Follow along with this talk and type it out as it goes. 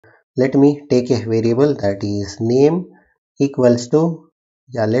let me take a variable that is name equals to,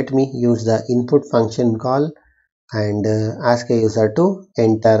 let me use the input function call and ask a user to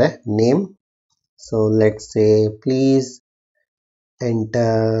enter a name. So let's say please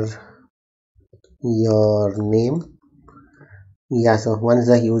enter your name. So once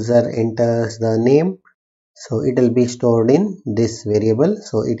the user enters the name, so it will be stored in this variable.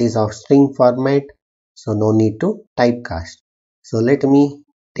 So it is of string format, so no need to typecast. So let me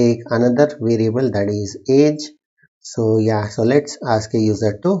take another variable that is age. So so let's ask a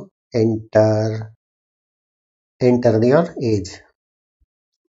user to enter your age.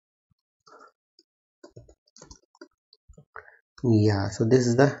 So this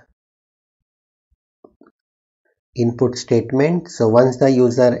is the input statement. So once the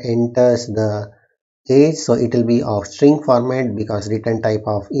user enters the age, so it will be of string format because return type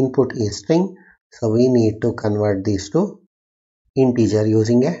of input is string. So we need to convert these to integer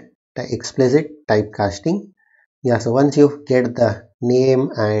using a explicit typecasting. So once you get the name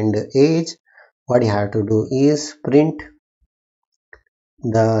and age, what you have to do is print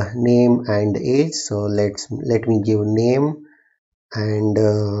the name and age. So let me give name and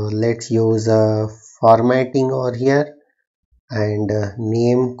let's use formatting over here and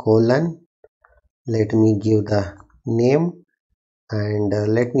name colon. Let me give the name and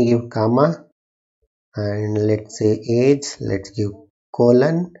let me give comma and let's say age, let's give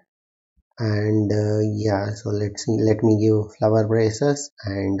colon and so let me give flower braces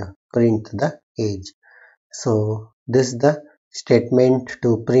and print the age. So this is the statement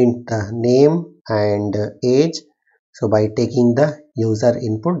to print the name and age, so by taking the user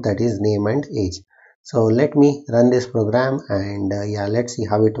input that is name and age. So let me run this program and let's see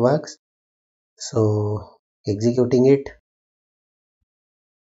how it works. So executing it.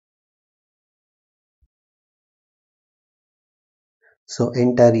 So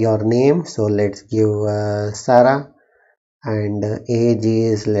enter your name, so let's give Sarah and age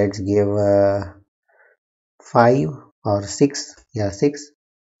is, let's give 5 or 6, 6.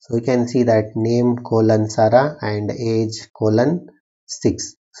 So you can see that name colon Sarah and age colon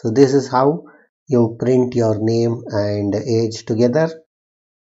 6. So this is how you print your name and age together.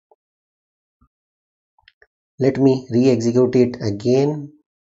 Let me re-execute it again.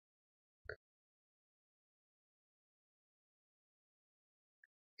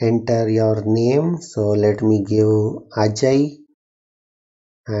 Enter your name, so let me give Ajay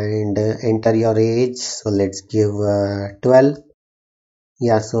and enter your age, so let's give 12.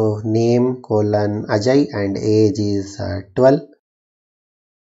 So name colon Ajay and age is 12.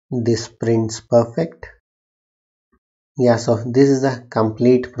 This prints perfect. So this is the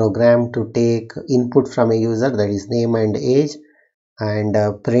complete program to take input from a user, that is name and age,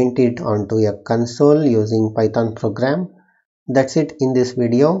 and print it onto a console using Python program. That's it in this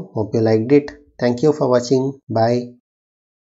video. Hope you liked it. Thank you for watching. Bye.